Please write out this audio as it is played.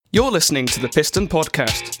You're listening to the Piston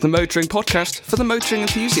Podcast, the motoring podcast for the motoring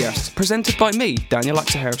enthusiasts, presented by me, Daniel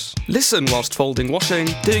Achterhuis. Listen whilst folding washing,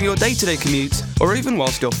 doing your day-to-day commute, or even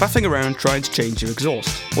whilst you're faffing around trying to change your exhaust.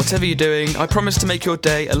 Whatever you're doing, I promise to make your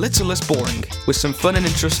day a little less boring, with some fun and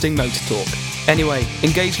interesting motor talk. Anyway,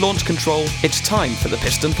 engage launch control, it's time for the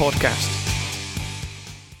Piston Podcast.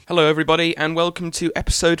 Hello everybody, and welcome to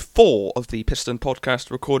episode 4 of the Piston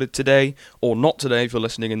Podcast, recorded today, or not today if you're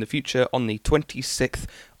listening in the future, on the 26th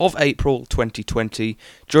of April 2020,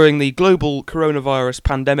 during the global coronavirus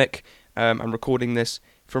pandemic. I'm recording this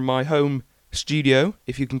from my home studio,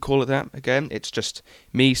 if you can call it that. Again, it's just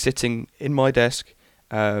me sitting in my desk,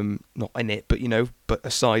 not in it, but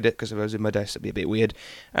aside it, because if I was in my desk it'd be a bit weird.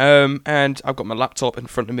 And I've got my laptop in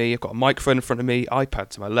front of me, I've got a microphone in front of me, iPad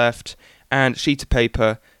to my left, and sheet of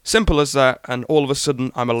paper. Simple as that, and all of a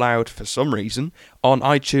sudden I'm allowed, for some reason, on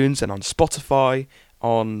iTunes and on Spotify,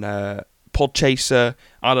 on Podchaser.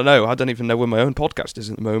 I don't even know where my own podcast is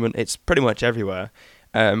at the moment. It's pretty much everywhere,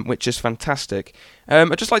 which is fantastic.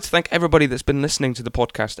 I'd just like to thank everybody that's been listening to the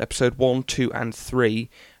podcast, episode 1, 2 and 3,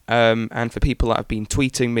 and for people that have been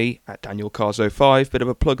tweeting me at DanielCars05, bit of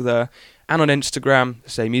a plug there, and on Instagram, the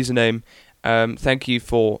same username. Thank you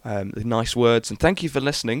for the nice words, and thank you for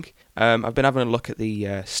listening. I've been having a look at the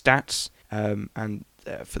stats and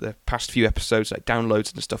for the past few episodes, like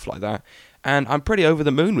downloads and stuff like that, and I'm pretty over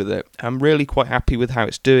the moon with it. I'm really quite happy with how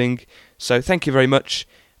it's doing, so thank you very much.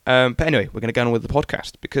 But anyway, we're going to go on with the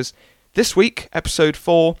podcast, because this week, episode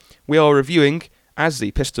 4, we are reviewing, as the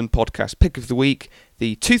Piston Podcast Pick of the Week,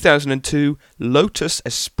 the 2002 Lotus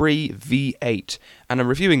Esprit V8, and I'm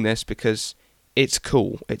reviewing this because it's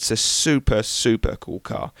cool. It's a super, super cool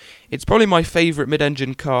car. It's probably my favourite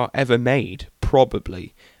mid-engine car ever made,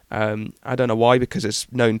 probably. I don't know why, because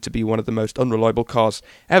it's known to be one of the most unreliable cars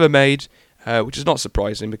ever made, which is not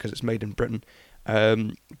surprising because it's made in Britain.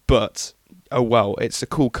 But, oh well, it's a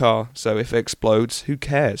cool car, so if it explodes, who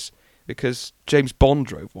cares? Because James Bond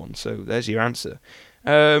drove one, so there's your answer.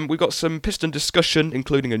 We've got some piston discussion,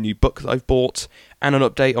 including a new book that I've bought, and an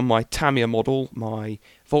update on my Tamiya model, my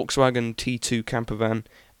Volkswagen T2 camper van.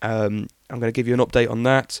 I'm going to give you an update on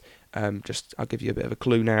that. I'll give you a bit of a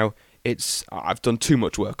clue now. I've done too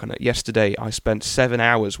much work on it. Yesterday, I spent 7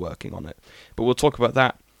 hours working on it. But we'll talk about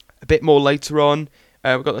that a bit more later on.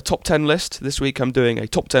 We've got the top 10 list. This week I'm doing a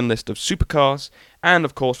top 10 list of supercars. And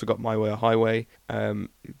of course we've got My Way or Highway,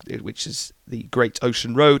 which is the Great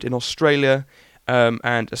Ocean Road in Australia.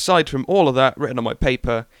 And aside from all of that, written on my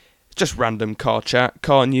paper, it's just random car chat,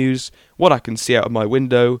 car news, what I can see out of my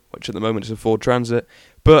window, which at the moment is a Ford Transit.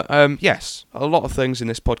 But yes, a lot of things in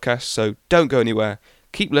this podcast, so don't go anywhere.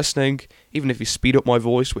 Keep listening, even if you speed up my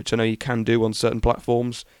voice, which I know you can do on certain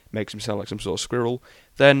platforms, makes me sound like some sort of squirrel,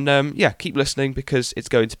 then keep listening, because it's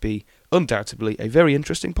going to be undoubtedly a very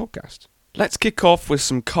interesting podcast. Let's kick off with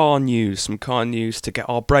some car news to get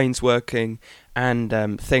our brains working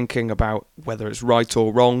and thinking about whether it's right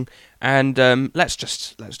or wrong, and let's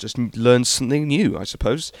just learn something new, I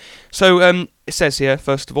suppose. So it says here,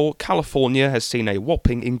 first of all, California has seen a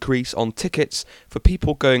whopping increase on tickets for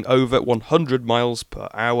people going over 100 miles per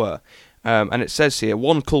hour. And it says here,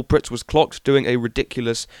 one culprit was clocked doing a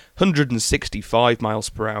ridiculous 165 miles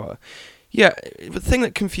per hour. Yeah, the thing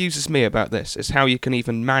that confuses me about this is how you can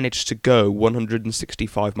even manage to go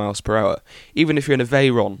 165 miles per hour. Even if you're in a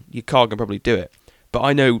Veyron, your car can probably do it. But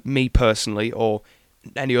I know me personally, or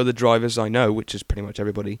any other drivers I know, which is pretty much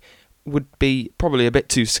everybody, would be probably a bit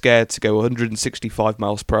too scared to go 165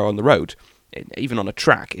 miles per hour on the road. Even on a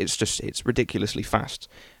track, it's ridiculously fast.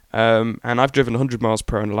 And I've driven 100 miles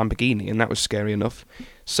per hour in a Lamborghini, and that was scary enough.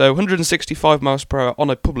 So 165 miles per hour on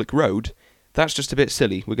a public road, that's just a bit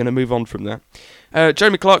silly. We're going to move on from that.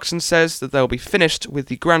 Jeremy Clarkson says that they'll be finished with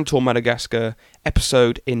the Grand Tour Madagascar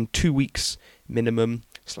episode in 2 weeks minimum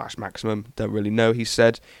 / maximum. Don't really know, he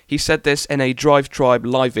said. He said this in a Drive Tribe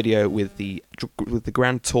live video with the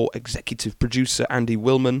Grand Tour executive producer Andy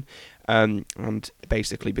Willman. And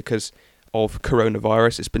basically because of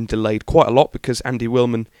coronavirus, it's been delayed quite a lot because Andy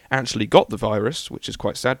Willman actually got the virus, which is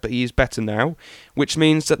quite sad, but he is better now, which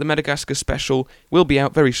means that the Madagascar special will be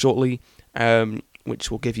out very shortly, which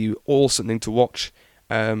will give you all something to watch,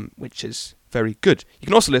 which is very good. You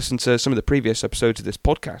can also listen to some of the previous episodes of this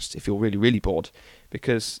podcast if you're really, really bored,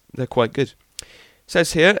 because they're quite good. It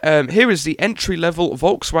says here, here is the entry-level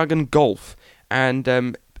Volkswagen Golf, and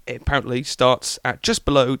it apparently starts at just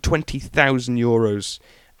below 20,000 euros.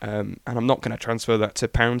 And I'm not going to transfer that to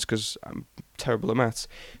pounds because I'm terrible at maths.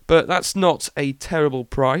 But that's not a terrible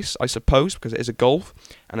price, I suppose, because it is a Golf,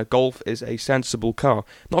 and a Golf is a sensible car.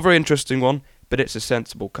 Not a very interesting one, but it's a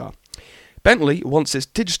sensible car. Bentley wants its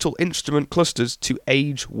digital instrument clusters to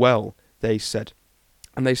age well, they said.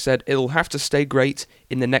 And they said it'll have to stay great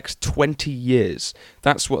in the next 20 years.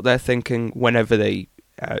 That's what they're thinking whenever they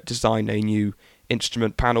design a new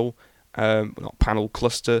instrument panel, not panel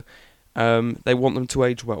cluster. They want them to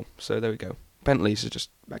age well. So there we go. Bentleys are just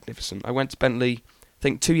magnificent. I went to Bentley, I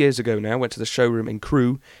think 2 years ago now. Went to the showroom in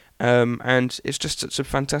Crewe, and it's just such a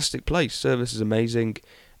fantastic place. Service is amazing.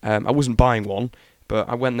 I wasn't buying one, but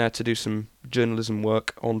I went there to do some journalism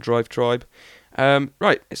work on Drive Tribe.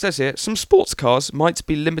 Right, it says here, some sports cars might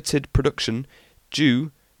be limited production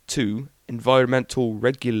due to environmental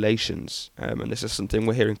regulations. And this is something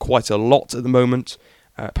we're hearing quite a lot at the moment,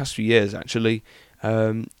 past few years actually.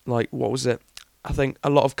 Like, what was it? I think a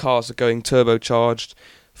lot of cars are going turbocharged.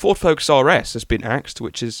 Ford Focus RS has been axed,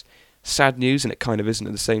 which is sad news, and it kind of isn't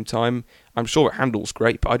at the same time. I'm sure it handles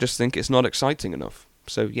great, but I just think it's not exciting enough.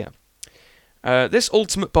 So, yeah. This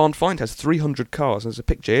Ultimate Barn Find has 300 cars. There's a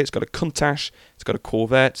picture here. It's got a Countach, it's got a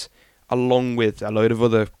Corvette, along with a load of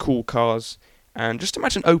other cool cars. And just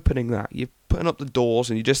imagine opening that. You're putting up the doors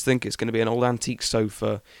and you just think it's going to be an old antique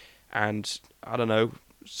sofa and, I don't know,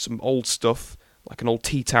 some old stuff, like an old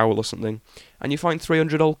tea towel or something. And you find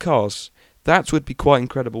 300 old cars. That would be quite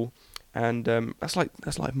incredible. And that's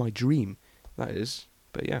like my dream, that is.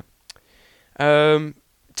 But yeah.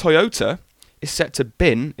 Toyota is set to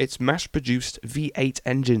bin its mass-produced V8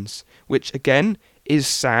 engines, which, again, is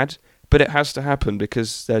sad, but it has to happen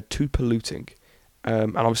because they're too polluting.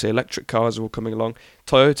 And obviously electric cars are all coming along.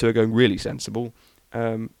 Toyota are going really sensible.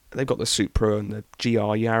 They've got the Supra and the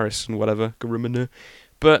GR Yaris and whatever, Garumina.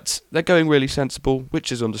 But they're going really sensible,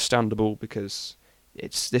 which is understandable because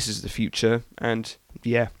this is the future. And,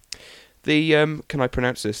 yeah. The, can I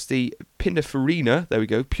pronounce this? The Pininfarina, there we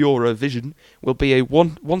go, Pura Vision, will be a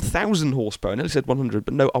 1,000 horsepower, I nearly said 100,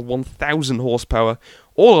 but no, a 1,000 horsepower,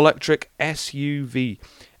 all-electric SUV.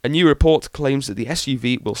 A new report claims that the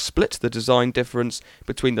SUV will split the design difference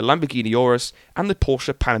between the Lamborghini Urus and the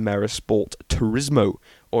Porsche Panamera Sport Turismo,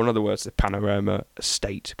 or in other words, the Panamera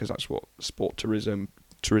Estate, because that's what Sport Turismo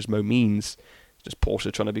means. Just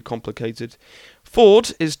Porsche trying to be complicated.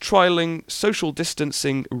 Ford is trialling social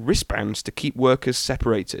distancing wristbands to keep workers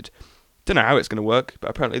separated. Don't know how it's going to work, but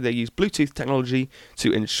apparently they use Bluetooth technology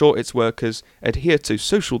to ensure its workers adhere to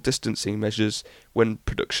social distancing measures when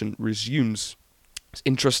production resumes. It's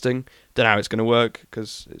interesting. Don't know how it's going to work,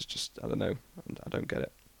 because it's just, I don't know. I don't get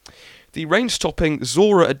it. The range-topping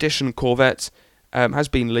Zora Edition Corvette has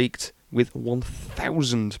been leaked with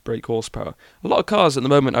 1,000 brake horsepower. A lot of cars at the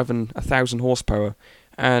moment have 1,000 horsepower,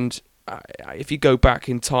 and if you go back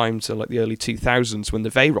in time to like the early 2000s when the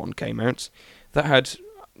Veyron came out, that had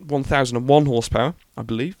 1,001 horsepower, I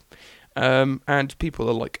believe, and people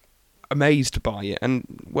are like amazed by it, and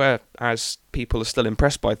whereas people are still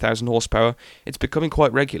impressed by 1,000 horsepower, it's becoming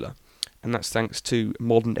quite regular. And that's thanks to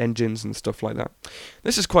modern engines and stuff like that.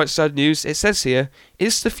 This is quite sad news. It says here,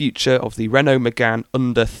 is the future of the Renault Megane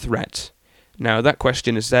under threat? Now, that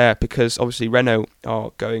question is there because obviously Renault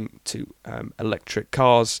are going to electric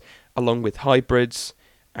cars along with hybrids,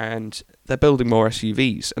 and they're building more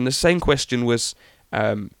SUVs. And the same question was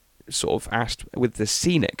sort of asked with the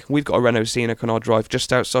Scenic. We've got a Renault Scenic on our drive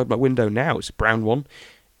just outside my window now. It's a brown one.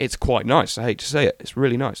 It's quite nice. I hate to say it. It's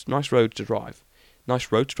really nice. Nice road to drive. Nice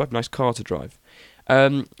car to drive.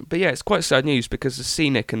 But yeah, it's quite sad news because the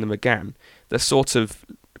Scenic and the Megane, they're sort of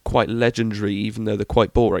quite legendary, even though they're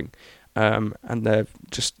quite boring. And they're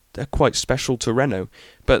quite special to Renault.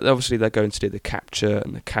 But obviously they're going to do the Captur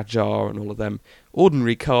and the Kadjar and all of them.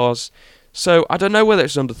 Ordinary cars. So I don't know whether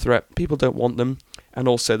it's under threat. People don't want them. And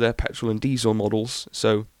also they're petrol and diesel models.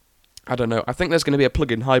 So I don't know. I think there's going to be a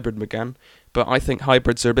plug-in hybrid Megane. But I think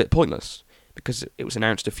hybrids are a bit pointless. Because it was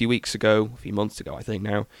announced a few months ago, I think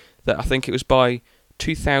now, that I think it was by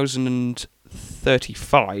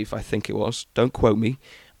 2035, I think it was, don't quote me,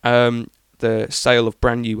 the sale of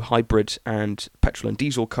brand new hybrid and petrol and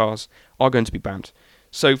diesel cars are going to be banned.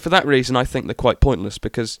 So for that reason, I think they're quite pointless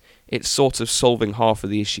because it's sort of solving half of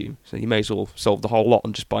the issue. So you may as well solve the whole lot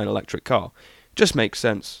and just buy an electric car. Just makes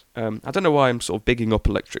sense. I don't know why I'm sort of bigging up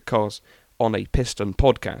electric cars on a Piston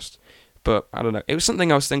podcast. But, I don't know, it was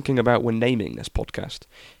something I was thinking about when naming this podcast.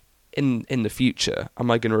 In the future,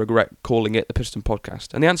 am I going to regret calling it the Piston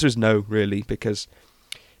Podcast? And the answer is no, really, because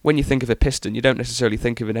when you think of a piston, you don't necessarily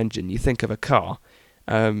think of an engine, you think of a car.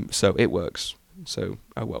 So it works. So,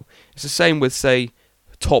 oh well. It's the same with, say,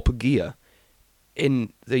 Top Gear.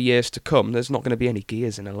 In the years to come, there's not going to be any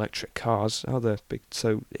gears in electric cars, are there?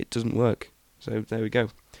 So it doesn't work. So there we go.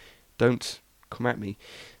 Don't come at me.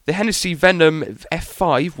 The Hennessy Venom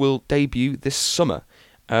F5 will debut this summer,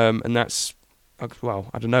 and that's well,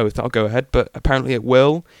 I don't know if that'll go ahead, but apparently it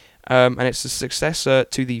will. And it's a successor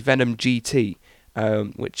to the Venom GT,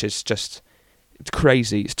 which is just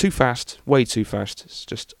crazy. It's too fast, way too fast. It's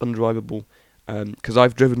just undrivable. Because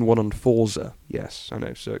I've driven one on Forza. Yes, I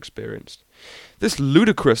know, so experienced. This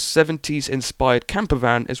ludicrous 70s-inspired camper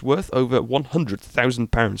van is worth over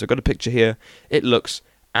 £100,000. I've got a picture here. It looks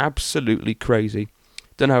absolutely crazy.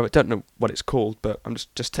 Don't know what it's called, but I'm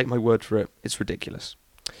just take my word for it. It's ridiculous.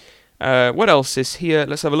 What else is here?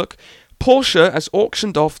 Let's have a look. Porsche has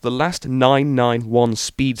auctioned off the last 991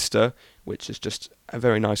 Speedster, which is just a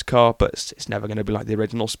very nice car, but it's never going to be like the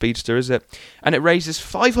original Speedster, is it? And it raises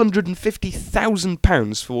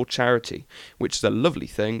 £550,000 for charity, which is a lovely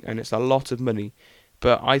thing, and it's a lot of money.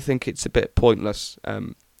 But I think it's a bit pointless.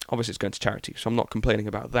 Obviously, it's going to charity, so I'm not complaining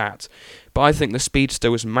about that. But I think the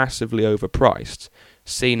Speedster was massively overpriced,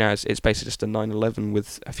 seen as it's basically just a 911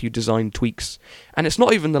 with a few design tweaks. And it's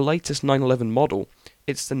not even the latest 911 model.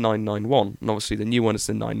 It's the 991, and obviously the new one is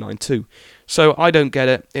the 992. So I don't get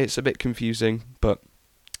it. It's a bit confusing, but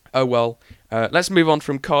oh well. Let's move on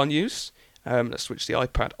from car news. Let's switch the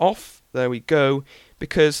iPad off. There we go.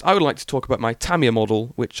 Because I would like to talk about my Tamiya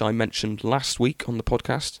model, which I mentioned last week on the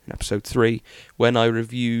podcast, in episode 3, when I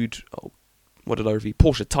reviewed... what did I review?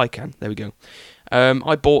 Porsche Taycan. There we go.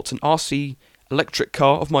 I bought an RC electric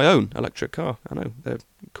car of my own. Electric car. I know, they're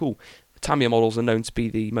cool. Tamiya models are known to be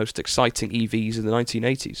the most exciting EVs in the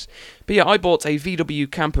 1980s. But yeah, I bought a VW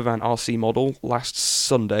campervan RC model last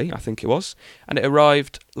Sunday, I think it was, and it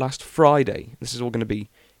arrived last Friday. This is all going to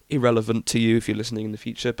be irrelevant to you if you're listening in the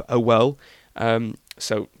future, but oh well.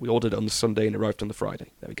 So we ordered it on the Sunday and it arrived on the Friday.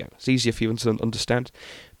 There we go. It's easier for you to understand.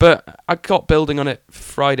 But I got building on it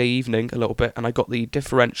Friday evening a little bit, and I got the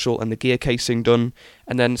differential and the gear casing done.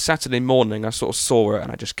 And then Saturday morning I sort of saw it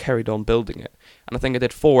and I just carried on building it. And I think I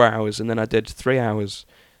did 4 hours and then I did 3 hours.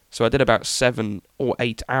 So I did about 7 or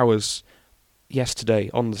 8 hours yesterday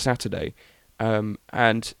on the Saturday. And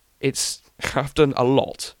I've done a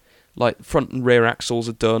lot. Like front and rear axles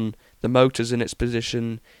are done, the motor's in its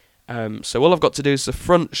position. So all I've got to do is the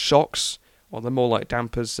front shocks, well, they're more like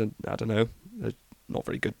dampers, and I don't know, they're not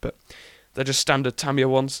very good, but they're just standard Tamiya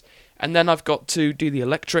ones. And then I've got to do the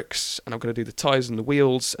electrics, and I'm going to do the tyres and the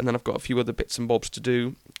wheels, and then I've got a few other bits and bobs to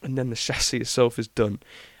do, and then the chassis itself is done.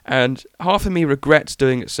 And half of me regrets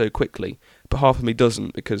doing it so quickly, but half of me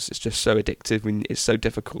doesn't, because it's just so addictive and it's so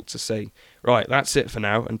difficult to say, right, that's it for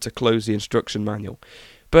now, and to close the instruction manual.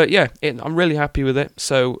 But yeah, I'm really happy with it,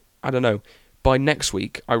 so I don't know. By next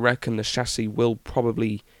week, I reckon the chassis will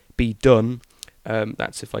probably be done.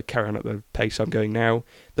 That's if I carry on at the pace I'm going now.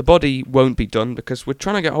 The body won't be done because we're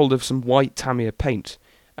trying to get hold of some white Tamiya paint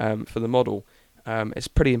for the model. It's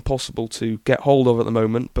pretty impossible to get hold of at the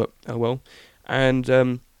moment, but oh well.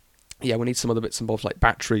 And yeah, we need some other bits and bobs like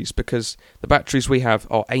batteries, because the batteries we have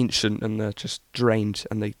are ancient and they're just drained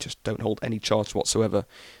and they just don't hold any charge whatsoever.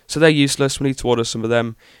 So they're useless. We need to order some of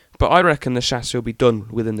them. But I reckon the chassis will be done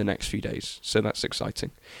within the next few days, so that's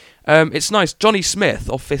exciting. It's nice. Johnny Smith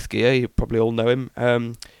of Fifth Gear, you probably all know him,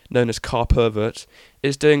 known as Car Pervert,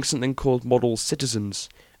 is doing something called Model Citizens.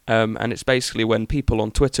 And it's basically when people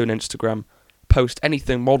on Twitter and Instagram post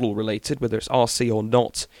anything model related, whether it's RC or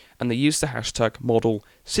not, and they use the hashtag Model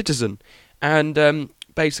Citizen. And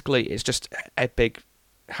basically it's just a big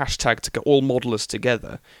hashtag to get all modelers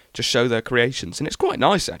together to show their creations, and it's quite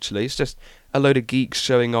nice actually. It's just a load of geeks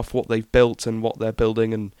showing off what they've built and what they're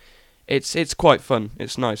building, and it's quite fun.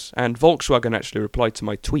 It's nice. And Volkswagen actually replied to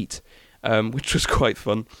my tweet, which was quite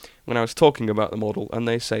fun, when I was talking about the model, and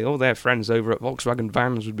they say, oh, their friends over at Volkswagen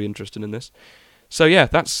Vans would be interested in this. So yeah,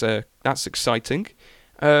 that's exciting.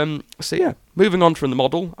 So yeah, moving on from the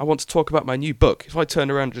model, I want to talk about my new book. If I turn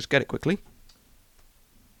around and just get it quickly,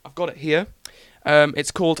 I've got it here.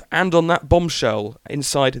 It's called And on That Bombshell,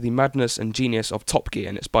 Inside the Madness and Genius of Top Gear,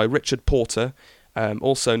 and it's by Richard Porter,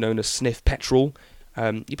 also known as Sniff Petrol.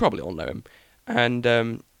 You probably all know him.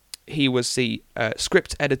 And he was the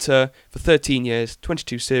script editor for 13 years,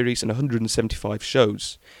 22 series, and 175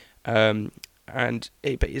 shows. And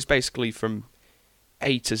it's basically from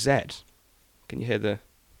A to Z. Can you hear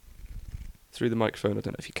through the microphone? I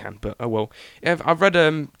don't know if you can, but oh well. I've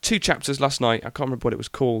read 2 chapters last night. I can't remember what it was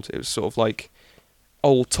called. It was sort of like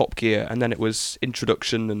old Top Gear, and then it was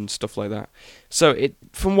introduction and stuff like that. So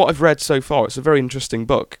from what I've read so far, it's a very interesting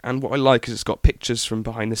book, and what I like is it's got pictures from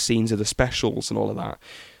behind the scenes of the specials and all of that.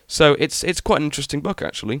 So it's quite an interesting book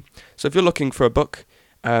actually. So if you're looking for a book,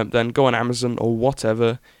 then go on Amazon or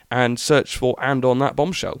whatever and search for And on That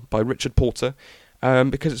Bombshell by Richard Porter,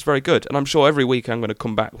 because it's very good. And I'm sure every week I'm going to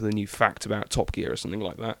come back with a new fact about Top Gear or something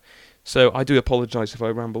like that. So I do apologise if I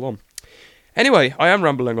ramble on. Anyway, I am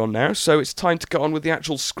rambling on now, so it's time to get on with the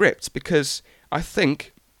actual script, because I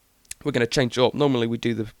think we're going to change it up. Normally we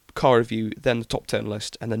do the car review, then the top 10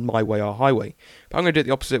 list, and then My Way or Highway. But I'm going to do it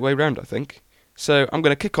the opposite way round, I think. So I'm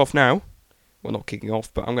going to kick off now. Well, not kicking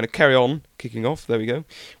off, but I'm going to carry on kicking off, there we go,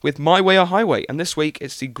 with My Way or Highway. And this week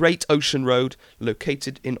it's the Great Ocean Road,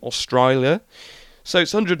 located in Australia. So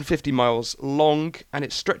it's 150 miles long, and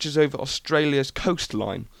it stretches over Australia's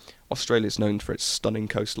coastline. Australia is known for its stunning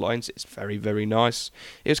coastlines. It's very, very nice.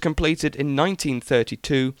 It was completed in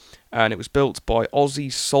 1932, and it was built by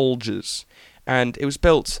Aussie soldiers. And it was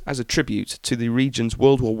built as a tribute to the region's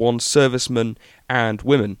World War I servicemen and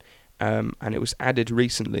women. And it was added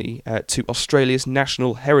recently to Australia's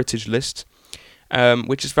National Heritage List,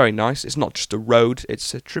 which is very nice. It's not just a road,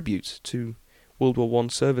 it's a tribute to World War I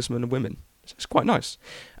servicemen and women. So it's quite nice.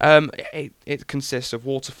 It consists of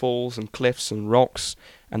waterfalls and cliffs and rocks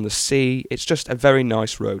and the sea. It's just a very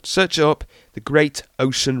nice road. Search up the Great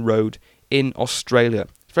Ocean Road in Australia.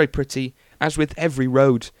 It's very pretty, as with every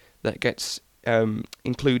road that gets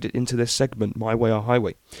included into this segment, My Way or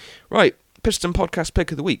Highway. Right, Piston Podcast Pick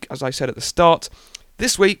of the Week. As I said at the start,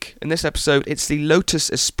 this week, in this episode, it's the Lotus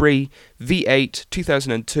Esprit V8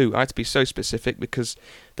 2002. I had to be so specific because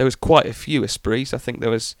there was quite a few Esprits. I think there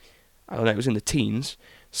was, it was in the teens.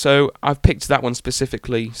 So I've picked that one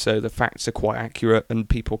specifically so the facts are quite accurate and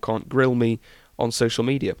people can't grill me on social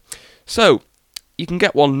media. So you can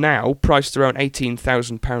get one now priced around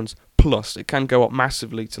 £18,000 plus. It can go up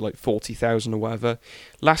massively to like 40,000 or whatever.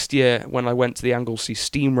 Last year when I went to the Anglesey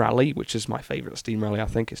Steam Rally, which is my favourite steam rally, I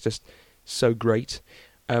think it's just so great,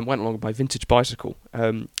 went along with my vintage bicycle.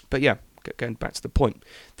 But yeah, going back to the point,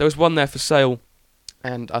 there was one there for sale,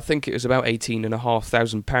 and I think it was about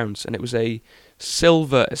 £18,500, and it was a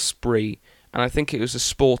silver Esprit, and I think it was a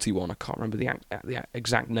sporty one. I can't remember the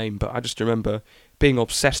exact name, but I just remember being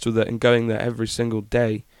obsessed with it and going there every single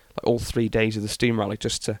day, like all 3 days of the steam rally,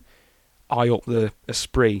 just to eye up the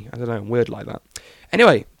Esprit. I don't know, weird like that.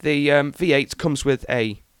 Anyway, the V8 comes with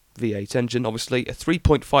a V8 engine, obviously, a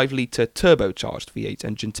 3.5 litre turbocharged V8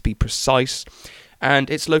 engine to be precise, and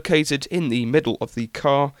it's located in the middle of the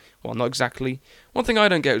car. Well, not exactly. One thing I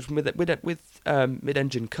don't get is with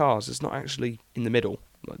mid-engine cars, it's not actually in the middle.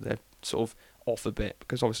 Like they're sort of off a bit,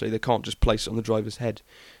 because obviously they can't just place it on the driver's head.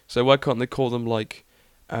 So why can't they call them like,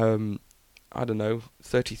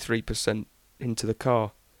 33% into the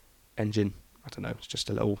car engine? I don't know, it's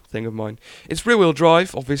just a little thing of mine. It's rear-wheel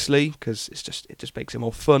drive, obviously, because it just makes it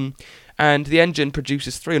more fun. And the engine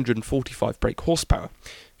produces 345 brake horsepower.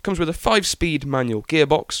 It comes with a 5-speed manual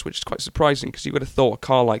gearbox, which is quite surprising, because you would have thought a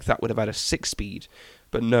car like that would have had a 6-speed.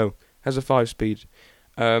 But no, it has a 5-speed.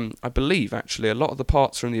 I believe, actually, a lot of the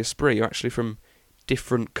parts from the Esprit are actually from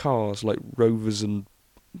different cars, like Rovers and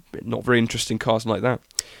not very interesting cars like that.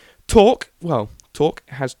 Torque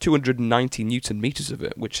has 290 Newton meters of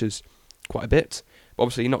it, which is quite a bit. But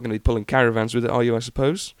obviously, you're not going to be pulling caravans with it, are you, I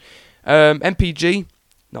suppose? MPG,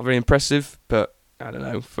 not very impressive, but I don't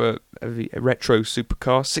know, for a retro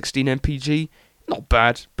supercar, 16 MPG, not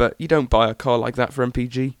bad, but you don't buy a car like that for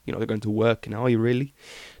MPG. You're not going to work, are you really?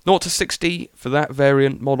 0 to 60 for that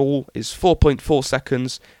variant model is 4.4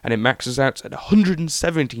 seconds, and it maxes out at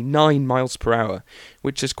 179 miles per hour,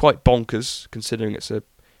 which is quite bonkers, considering it's a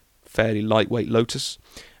fairly lightweight Lotus.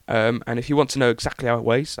 And if you want to know exactly how it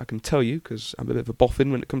weighs, I can tell you, because I'm a bit of a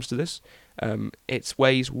boffin when it comes to this. It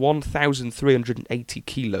weighs 1,380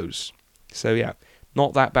 kilos. So yeah,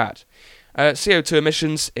 not that bad. CO2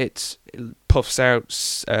 emissions, it puffs out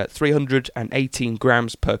 318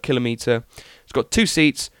 grams per kilometre. It's got 2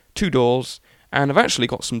 seats, 2 doors, and I've actually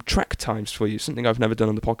got some track times for you, something I've never done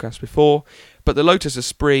on the podcast before. But the Lotus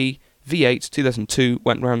Esprit V8 2002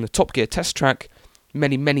 went around the Top Gear test track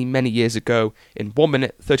many, many, many years ago in 1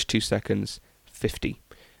 minute, 32 seconds, 50.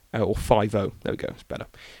 Or 50, there we go, it's better.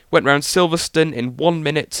 Went round Silverstone in 1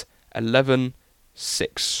 minute,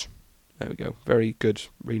 11.6. There we go, very good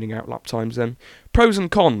reading out lap times then. Pros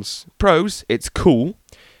and cons. Pros, it's cool.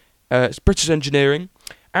 It's British engineering.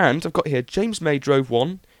 And I've got here, James May drove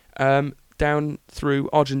one down through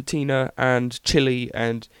Argentina and Chile,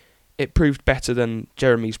 and it proved better than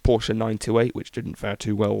Jeremy's Porsche 928, which didn't fare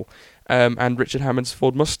too well, and Richard Hammond's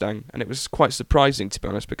Ford Mustang. And it was quite surprising, to be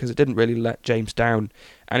honest, because it didn't really let James down,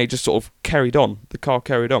 and he just sort of carried on. The car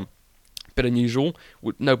carried on. Bit unusual.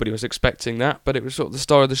 Nobody was expecting that, but it was sort of the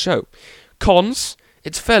star of the show. Cons,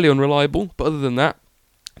 it's fairly unreliable, but other than that,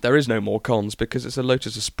 there is no more cons, because it's a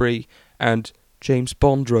Lotus Esprit, and James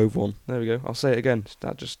Bond drove one. There we go. I'll say it again.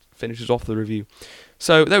 That just finishes off the review.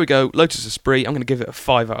 So there we go. Lotus Esprit. I'm going to give it a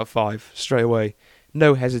 5 out of 5 straight away.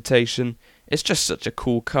 No hesitation. It's just such a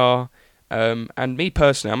cool car. And me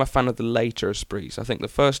personally, I'm a fan of the later Esprits. I think the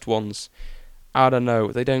first ones, I don't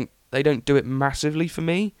know, they don't do it massively for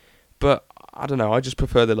me, but I don't know, I just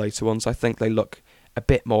prefer the later ones. I think they look a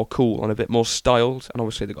bit more cool and a bit more styled, and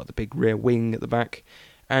obviously they've got the big rear wing at the back,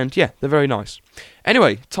 and yeah, they're very nice.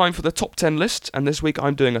 Anyway, time for the top 10 list, and this week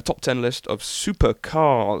I'm doing a top 10 list of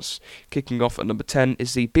supercars. Kicking off at number 10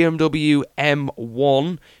 is the BMW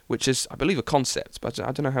M1, which is, I believe, a concept, but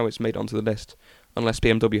I don't know how it's made onto the list, unless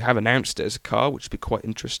BMW have announced it as a car, which would be quite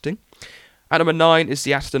interesting. At number 9 is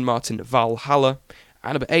the Aston Martin Valhalla.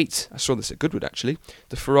 At number 8, I saw this at Goodwood actually,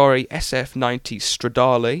 the Ferrari SF90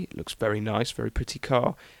 Stradale. It looks very nice, very pretty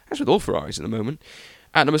car, as with all Ferraris at the moment.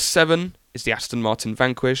 At number 7 is the Aston Martin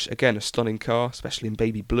Vanquish. Again, a stunning car, especially in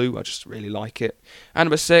baby blue. I just really like it. At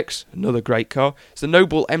number 6, another great car. It's the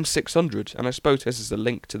Noble M600, and I suppose this is a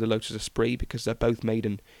link to the Lotus Esprit because they're both made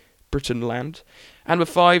in Britain land. And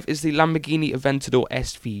number 5 is the Lamborghini Aventador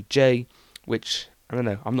SVJ, which, I don't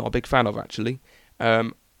know, I'm not a big fan of actually.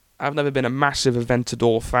 I've never been a massive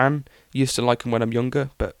Aventador fan. Used to like them when I was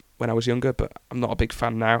younger, but I'm not a big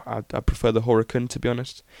fan now. I prefer the Huracan, to be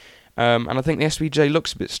honest. And I think the SVJ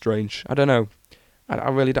looks a bit strange. I don't know. I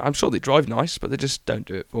really don't. I'm sure they drive nice, but they just don't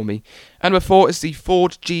do it for me. And number 4 is the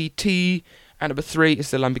Ford GT. And number 3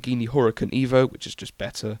 is the Lamborghini Huracan Evo, which is just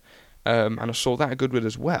better. And I saw that at Goodwood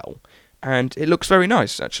as well. And it looks very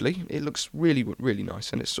nice, actually. It looks really, really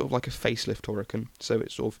nice. And it's sort of like a facelift Huracan. So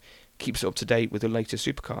it sort of keeps it up to date with the latest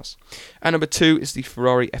supercars. And number 2 is the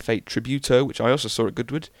Ferrari F8 Tributo, which I also saw at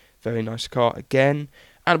Goodwood. Very nice car again.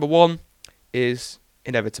 And number 1 is,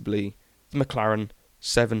 inevitably, the McLaren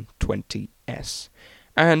 720S.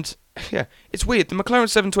 And, yeah, it's weird. The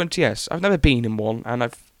McLaren 720S, I've never been in one, and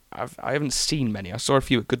I haven't seen many. I saw a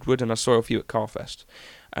few at Goodwood, and I saw a few at Carfest.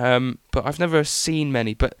 But I've never seen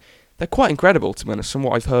many, but they're quite incredible, to be honest, from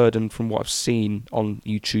what I've heard and from what I've seen on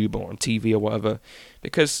YouTube or on TV or whatever,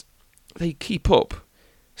 because they keep up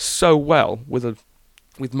so well with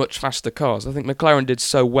much faster cars. I think McLaren did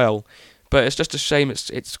so well, but it's just a shame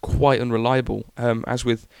it's quite unreliable. As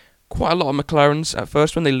with quite a lot of McLarens, at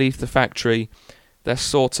first when they leave the factory, they're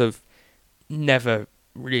sort of never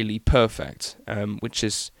really perfect, which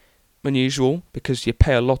is unusual because you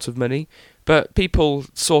pay a lot of money. But people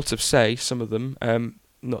sort of say, some of them,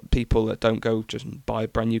 not people that don't go just buy a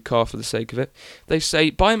brand new car for the sake of it, they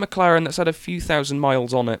say buy a McLaren that's had a few thousand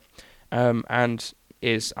miles on it, and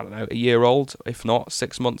is, I don't know, a year old, if not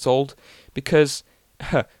 6 months old, because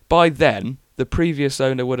by then the previous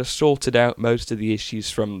owner would have sorted out most of the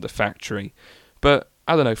issues from the factory. But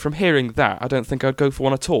I don't know, from hearing that, I don't think I'd go for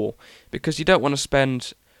one at all, because you don't want to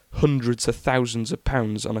spend hundreds of thousands of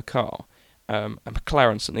pounds on a car, a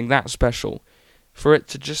McLaren, something that special, for it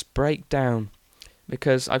to just break down.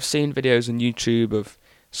 Because I've seen videos on YouTube of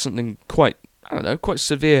something quite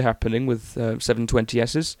severe happening with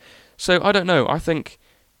 720Ss. So I don't know. I think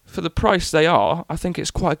for the price they are, I think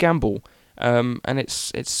it's quite a gamble. And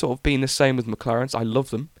it's sort of been the same with McLarens. I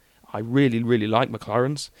love them. I really, really like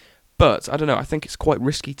McLarens. But I don't know. I think it's quite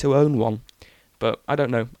risky to own one. But I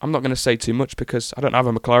don't know. I'm not going to say too much because I don't have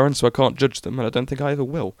a McLaren, so I can't judge them, and I don't think I ever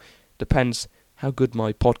will. Depends how good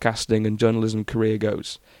my podcasting and journalism career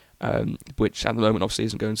goes. Which at the moment obviously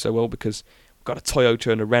isn't going so well because we've got a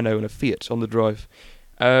Toyota and a Renault and a Fiat on the drive.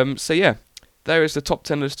 So yeah, there is the top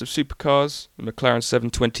 10 list of supercars, the McLaren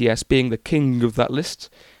 720S being the king of that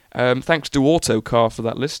list. Thanks to Autocar for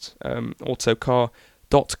that list.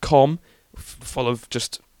 Autocar.com, full of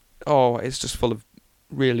it's just full of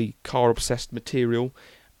really car-obsessed material,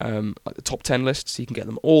 like the top 10 lists, so you can get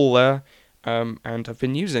them all there. And I've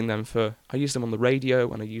been using them I use them on the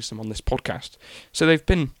radio and I use them on this podcast. So they've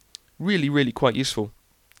been really, really quite useful.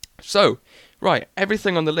 So, right,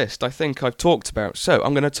 everything on the list I think I've talked about. So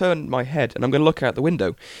I'm going to turn my head and I'm going to look out the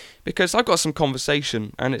window because I've got some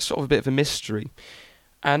conversation and it's sort of a bit of a mystery.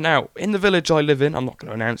 And now, in the village I live in, I'm not going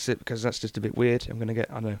to announce it because that's just a bit weird. I'm going to get,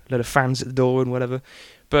 I don't know, a lot of fans at the door and whatever.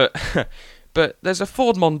 But but there's a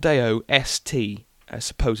Ford Mondeo ST,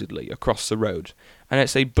 supposedly, across the road. And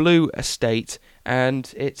it's a blue estate,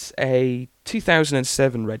 and it's a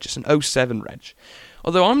 2007 reg. It's an 07 reg.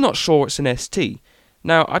 Although I'm not sure it's an ST.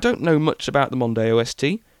 Now, I don't know much about the Mondeo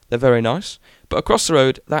ST. They're very nice. But across the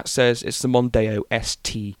road, that says it's the Mondeo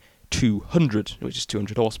ST200, which is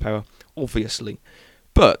 200 horsepower, obviously.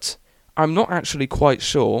 But I'm not actually quite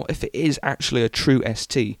sure if it is actually a true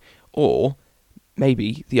ST, or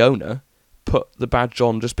maybe the owner put the badge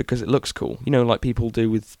on just because it looks cool. You know, like people do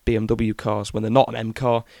with BMW cars. When they're not an M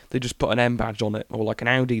car, they just put an M badge on it. Or like an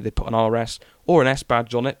Audi, they put an RS or an S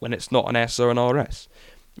badge on it when it's not an S or an RS.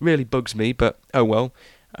 It really bugs me, but oh well.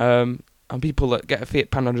 and people that get a Fiat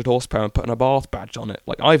Panda 100 horsepower and put an Abarth badge on it.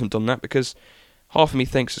 Like, I haven't done that because half of me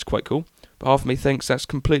thinks it's quite cool, but half of me thinks that's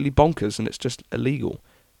completely bonkers and it's just illegal,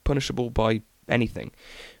 punishable by anything.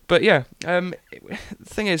 But yeah, the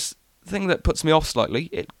thing that puts me off slightly,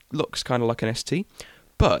 it looks kind of like an ST,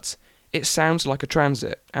 but it sounds like a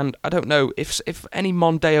Transit. And I don't know if any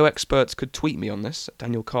Mondeo experts could tweet me on this,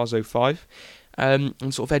 Daniel Achterhuis 5, and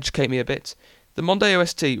sort of educate me a bit. The Mondeo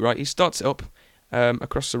ST, right, he starts it up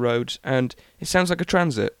across the road, and it sounds like a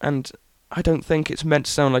Transit, and I don't think it's meant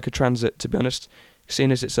to sound like a Transit, to be honest,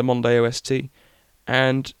 seeing as it's a Mondeo ST,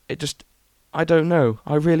 and it just, I don't know,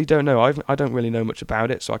 I really don't know, I don't really know much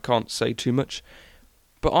about it, so I can't say too much,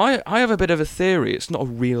 but I have a bit of a theory, it's not a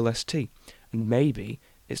real ST, and maybe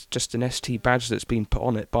it's just an ST badge that's been put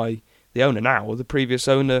on it by the owner now, or the previous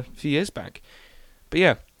owner a few years back. But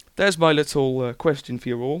yeah, there's my little question for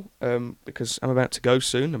you all, because I'm about to go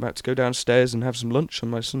soon. I'm about to go downstairs and have some lunch on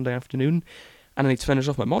my Sunday afternoon, and I need to finish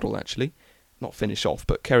off my model, actually. Not finish off,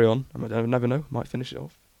 but carry on. I never know, might finish it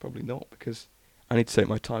off. Probably not, because I need to take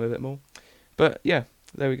my time a bit more. But yeah,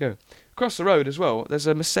 there we go. Across the road as well, there's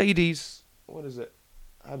a Mercedes, what is it?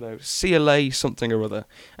 I don't know, CLA something or other,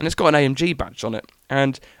 and it's got an AMG badge on it.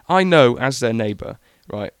 And I know, as their neighbour,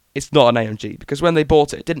 right, it's not an AMG, because when they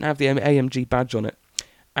bought it, it didn't have the AMG badge on it.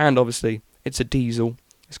 And obviously, it's a diesel,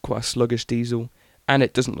 it's quite a sluggish diesel, and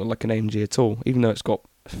it doesn't look like an AMG at all, even though it's got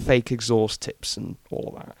fake exhaust tips and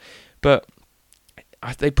all that. But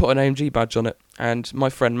they put an AMG badge on it, and my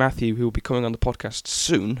friend Matthew, who will be coming on the podcast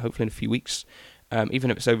soon, hopefully in a few weeks,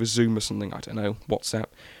 even if it's over Zoom or something, I don't know, WhatsApp,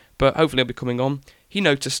 but hopefully he'll be coming on, he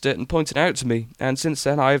noticed it and pointed it out to me, and since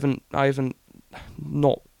then I haven't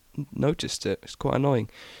not noticed it. It's quite annoying.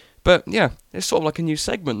 But yeah, it's sort of like a new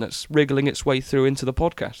segment that's wriggling its way through into the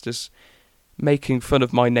podcast, is making fun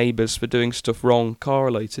of my neighbours for doing stuff wrong,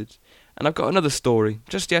 car-related. And I've got another story.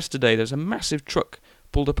 Just yesterday, there's a massive truck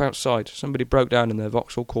pulled up outside. Somebody broke down in their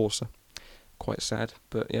Vauxhall Corsa. Quite sad,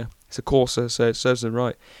 but yeah, it's a Corsa, so it serves them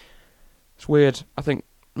right. It's weird. I think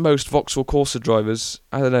most Vauxhall Corsa drivers,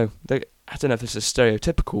 I don't know if this is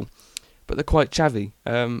stereotypical, but they're quite chavvy.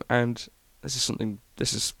 And this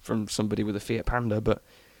is from somebody with a Fiat Panda, but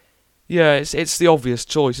yeah, it's the obvious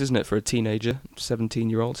choice, isn't it, for a teenager,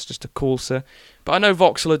 17-year-old? It's just a Corsa. But I know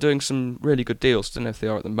Vauxhall are doing some really good deals. Don't know if they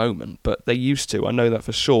are at the moment, but they used to. I know that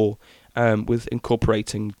for sure, with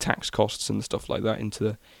incorporating tax costs and stuff like that into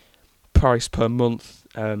the price per month,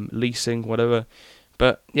 leasing, whatever.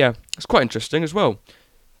 But yeah, it's quite interesting as well.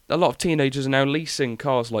 A lot of teenagers are now leasing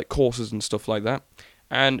cars like Corsas and stuff like that,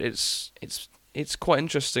 and it's quite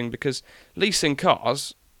interesting because leasing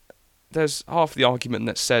cars, there's half the argument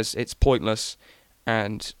that says it's pointless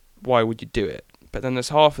and why would you do it? But then there's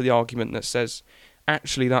half of the argument that says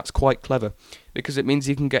actually that's quite clever because it means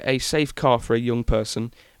you can get a safe car for a young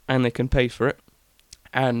person and they can pay for it.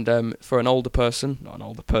 And for an older person, not an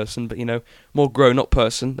older person, but more grown-up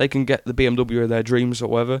person, they can get the BMW of their dreams or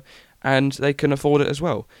whatever, and they can afford it as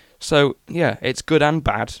well. So, yeah, it's good and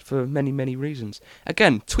bad for many, many reasons.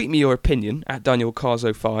 Again, tweet me your opinion at Daniel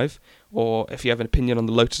Achterhuis 5, or if you have an opinion on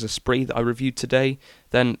the Lotus Esprit that I reviewed today,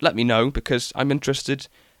 then let me know, because I'm interested,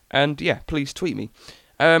 and yeah, please tweet me.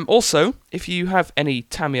 Also, if you have any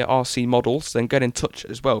Tamiya RC models, then get in touch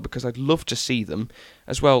as well, because I'd love to see them.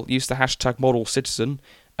 As well, use the hashtag #ModelCitizen,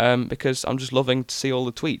 because I'm just loving to see all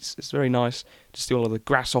the tweets. It's very nice to see all of the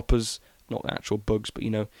grasshoppers, not the actual bugs, but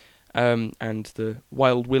and the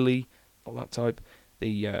Wild Willy, all that type,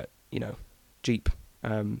 the, Jeep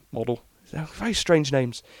model. They're very strange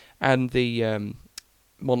names. And the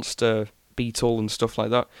Monster Beetle and stuff like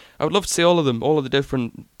that. I would love to see all of them, all of the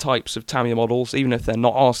different types of Tamiya models, even if they're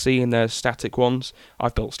not RC and they're static ones.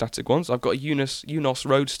 I've built static ones. I've got a Unos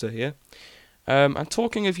Roadster here. And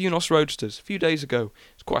talking of Unos Roadsters, a few days ago,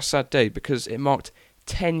 it's quite a sad day because it marked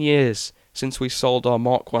 10 years since we sold our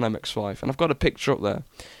Mark 1 MX-5, and I've got a picture up there.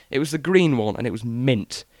 It was the green one, and it was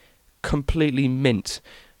mint. Completely mint.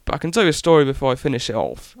 But I can tell you a story before I finish it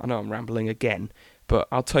off. I know I'm rambling again, but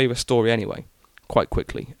I'll tell you a story anyway, quite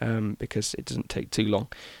quickly, because it doesn't take too long.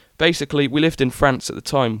 Basically, we lived in France at the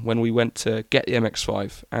time when we went to get the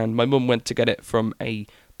MX-5, and my mum went to get it from a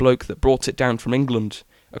bloke that brought it down from England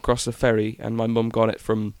across the ferry, and my mum got it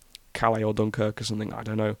from Calais or Dunkirk or something, I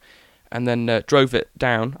don't know, and then drove it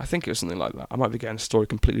down. I think it was something like that. I might be getting the story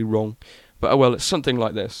completely wrong, but oh well, it's something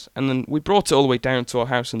like this. And then we brought it all the way down to our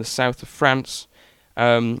house in the south of France,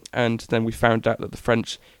 and then we found out that the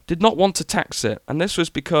French did not want to tax it, and this was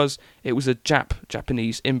because it was a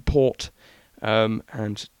Japanese import,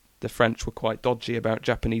 and the French were quite dodgy about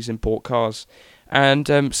Japanese import cars.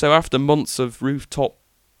 And so after months of roof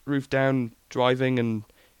down driving and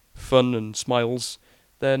fun and smiles,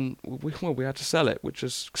 then we had to sell it, which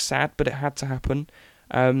was sad, but it had to happen.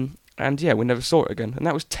 And yeah, we never saw it again. And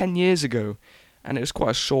that was 10 years ago, and it was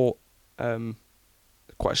quite a short ownership,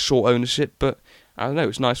 but I don't know, it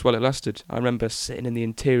was nice while it lasted. I remember sitting in the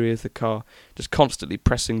interior of the car, just constantly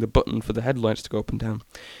pressing the button for the headlights to go up and down.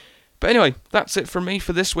 But anyway, that's it from me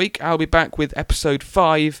for this week. I'll be back with episode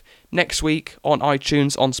 5 next week on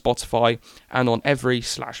iTunes, on Spotify, and on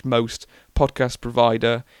every/most podcast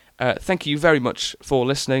provider. Thank you very much for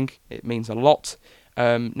listening. It means a lot.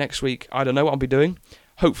 Next week, I don't know what I'll be doing.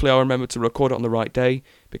 Hopefully I'll remember to record it on the right day,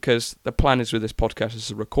 because the plan is with this podcast is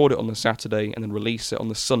to record it on the Saturday and then release it on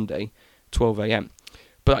the Sunday, 12 a.m.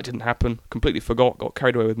 But that didn't happen. Completely forgot, got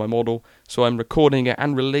carried away with my model. So I'm recording it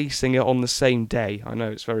and releasing it on the same day. I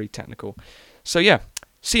know, it's very technical. So yeah,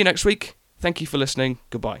 see you next week. Thank you for listening.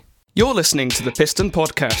 Goodbye. You're listening to the Piston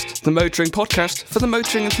Podcast, the motoring podcast for the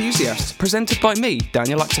motoring enthusiast, presented by me,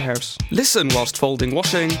 Daniel Achterhuis. Listen whilst folding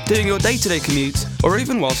washing, doing your day-to-day commute, or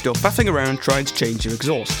even whilst you're faffing around trying to change your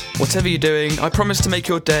exhaust. Whatever you're doing, I promise to make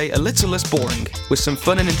your day a little less boring, with some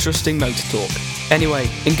fun and interesting motor talk. Anyway,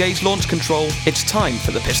 engage launch control, it's time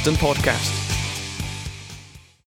for the Piston Podcast.